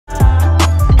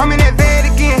I'm in that bed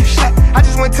again. I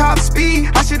just went top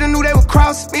speed. I shoulda knew they would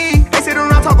cross me. They sit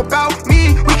around talk about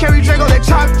me. We carry Draco that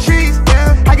chop trees.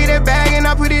 Yeah, I get that bag and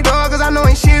I put it up, cause I know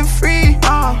ain't shit free.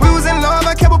 We was in love,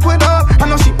 I kept her put up. I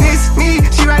know she missed me.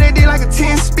 She ride that dick like a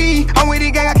 10 speed. I'm with the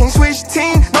gang, I can't switch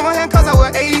teams. No more hand cause I wear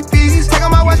APs. Take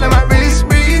on my watch, let my release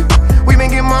breathe. We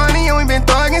been getting money and we been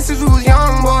thugging since we was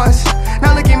young boys.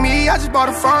 Now look at me, I just bought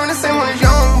a phone, the same one as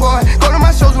young boy. Go to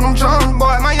my shows with them drunk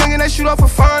boy. My youngin' they shoot up for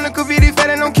fun. The Cavity fat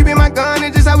and I'm keeping my gun.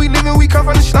 It's just how we livin', we come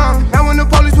from the slum. Now when the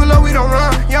police pull up, we don't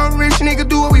run. Young rich nigga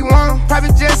do what we want.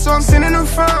 Private jet, so I'm sending them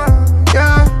from.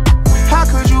 Yeah. How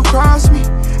could you cross me?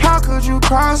 How could you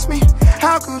cross me?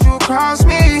 How could you cross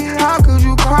me? How could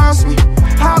you cross me?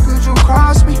 How could you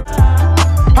cross me?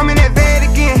 I'm in that bed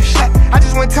again. I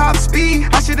just went top speed.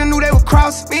 I shoulda knew they would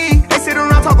cross me. They sit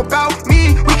around talk about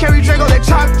me. We carry Draco that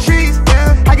chop trees.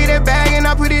 Yeah, I get that bag and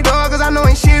I put it up, cause I know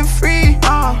ain't shit free.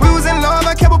 We was in love,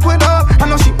 I kept her put up. I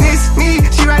know she missed me.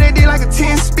 She ride that dick like a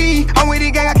 10 speed. I'm with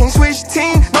the gang, I can't switch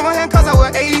teams. No more hand cause I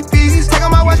wear APs. Take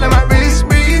on my watch, let my release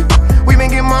breathe. We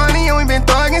been getting money and we been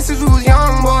thugging since we was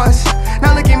young boys.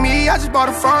 Now look at me, I just bought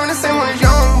a phone, the same one as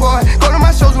young boy. Go to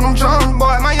my shows with them drunk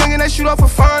boy. My youngin' they shoot up for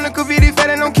fun. The Cavity fat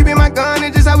and I'm keeping my gun.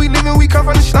 It's just how we livin', we come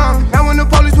from the slum. Now when the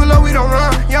police pull up, we don't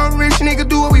run. Young rich nigga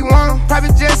do what we want.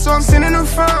 Private jet, so I'm sending them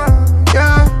from.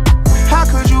 Yeah. How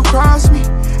could you cross me?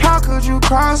 How could you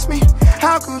cross me?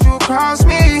 How could you cross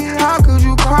me? How could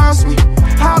you cross me?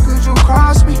 How could you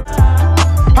cross me?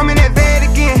 I'm in that bed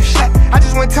again. I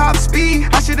just went top speed.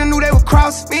 I shoulda knew they would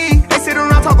cross me. They sit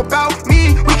around talk about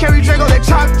me. We carry Draco that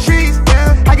chop trees.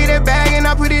 Yeah, I get that bag and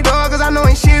I put it up, cause I know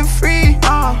ain't shit free.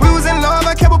 We was in love,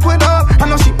 I kept her put up. I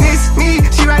know she missed me.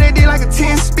 She ride that dick like a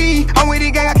 10 speed. I'm with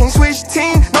the gang, I can't switch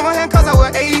teams. No more hand cause I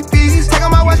wear APs. Take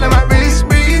on my watch, let my release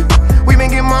breathe. We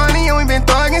been getting money and we been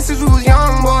thugging since we was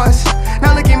young boys.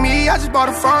 Now look at me, I just bought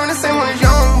a phone, the same one as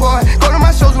young boy. Go to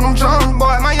my shows with them drunk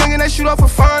boy. My youngin' they shoot up for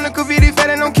fun. The Cavity fat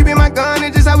and I'm keeping my gun.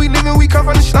 It's just how we livin', we come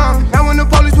from the slum. Now when the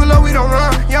police pull up, we don't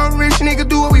run. Young rich nigga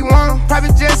do what we want.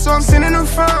 Private jet, so I'm sending them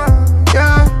from.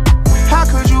 Yeah. How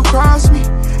could you cross me?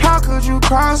 How could you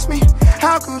cross me?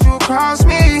 How could you cross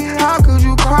me? How could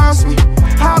you cross me?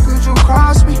 How could you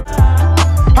cross me?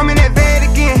 I'm in that bed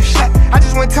again. I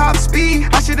just went top speed.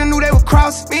 I shoulda knew they would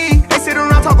cross me. They sit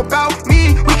around talk about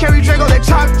me. We carry Draco that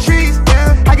chop trees.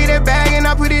 Yeah, I get that bag and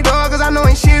I put it up, cause I know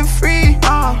ain't shit free.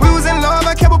 We was in love,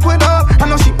 I kept her put up. I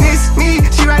know she missed me.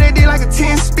 She ride that dick like a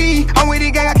 10 speed. I'm with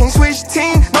the gang, I can't switch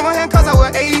teams. No more hand cause I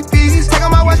wear APs. Take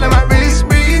on my watch, let my release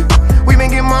breathe. We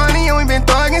been getting money and we been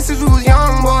thugging since we was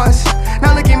young boys.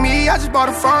 Now look at me, I just bought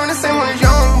a phone, the same one as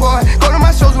young boy. Go to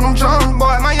my shows with them drunk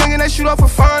boy. My youngin' they shoot up for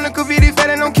fun. The Cavity fat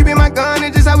and I'm keeping my gun.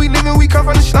 It's just how we livin', we come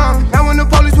from the slum. Now when the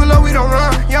police pull up, we don't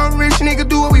run. Young rich nigga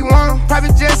do what we want.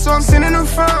 Private jet, so I'm sending them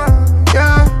from.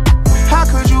 Yeah. How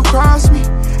could you cross me?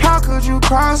 How could you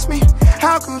cross me?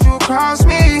 How could you cross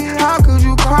me? How could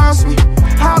you cross me?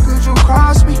 How could you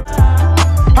cross me?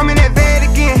 I'm in that bed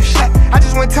again. I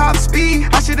just went top speed.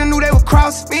 I shoulda knew they would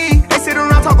cross me. They sit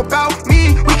around talk about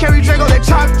me. We carry Draco that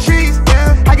chop trees.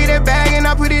 Yeah, I get that bag and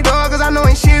I put it up, cause I know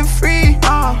ain't shit free.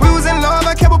 We was in love,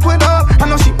 I kept her put up. I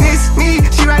know she missed me.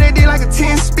 She ride that dick like a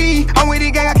 10 speed. I'm with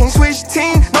the gang, I can't switch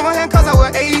teams. No more hand cause I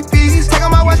wear APs. Take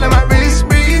on my watch, let my release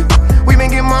breathe. We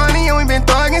been getting money and we been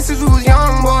thugging since we was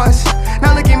young boys.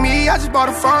 Now look at me, I just bought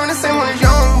a phone, the same one as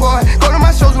young boy. Go to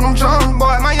my shows with them drunk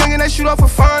boy. My youngin' they shoot up for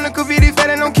fun. The Cavity fat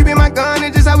and I'm keeping my gun.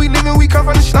 It's just how we livin', we come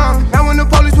from the slum. Now when the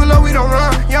police pull up, we don't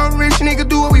run. Young rich nigga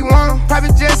do what we want.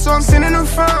 Private jet, so I'm sending them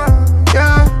from.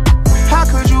 Yeah. How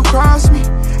could you cross me?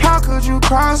 How could you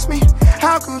cross me?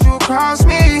 How could you cross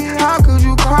me? How could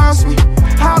you cross me?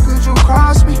 How could you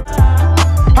cross me?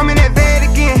 I'm in that bed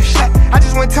again. I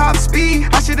just went top speed.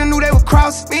 I shoulda knew they would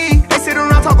cross me. They sit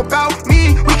around talk about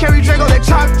me. We carry Draco that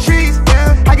chop trees.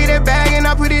 Yeah, I get that bag and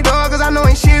I put it up, cause I know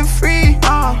ain't shit free.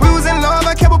 We was in love,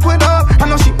 I kept her put up. I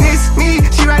know she missed me.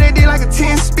 She ride that dick like a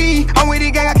 10 speed. I'm with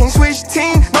the gang, I can't switch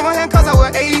teams. No more hand cause I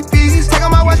wear APs. Take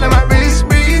on my watch, let my release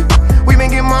breathe. We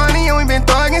been getting money and we been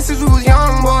thugging since we was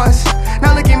young boys.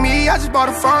 Now look at me, I just bought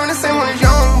a phone, the same one as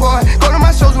young boy. Go to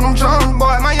my shows with them drunk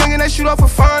boy. My youngin' they shoot up for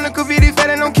fun. The Cavity fat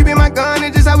and I'm keeping my gun.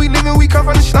 It's just how we livin', we come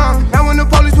from the slum. Now when the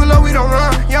police pull up, we don't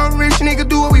run. Young rich nigga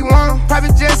do what we want.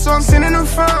 Private jet, so I'm sending them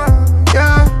from.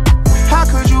 Yeah. How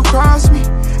could you cross me?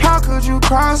 How could you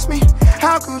cross me?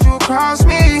 How could you cross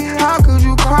me? How could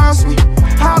you cross me?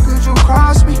 How could you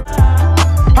cross me?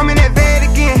 I'm in that bed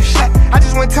again. I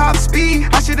just went top speed.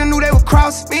 I shoulda knew they would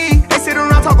cross me. They sit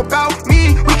around talk about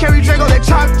me. We carry Draco that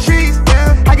chop trees.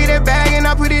 Yeah, I get that bag and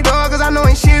I put it up, cause I know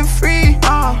ain't shit free.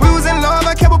 We was in love,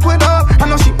 I kept her put up. I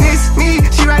know she missed me.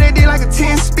 She ride that dick like a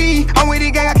 10 speed. I'm with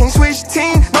the gang, I can't switch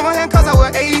teams. No more hand cause I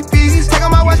wear APs.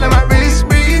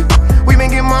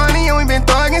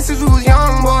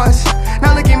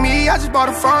 just bought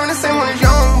a phone, the same one as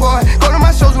young boy. Go to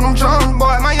my shows with them drunk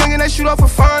boy. My youngin' they shoot off for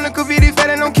fun. The Cavity fat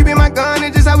and I'm keeping my gun.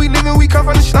 It's just how we livin', we come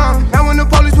from the slum. Now when the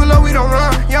police pull up, we don't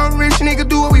run. Young rich nigga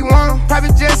do what we want.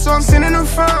 Private jet, so I'm sending them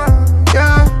from.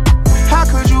 Yeah. How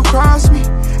could you cross me?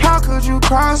 How could you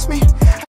cross me?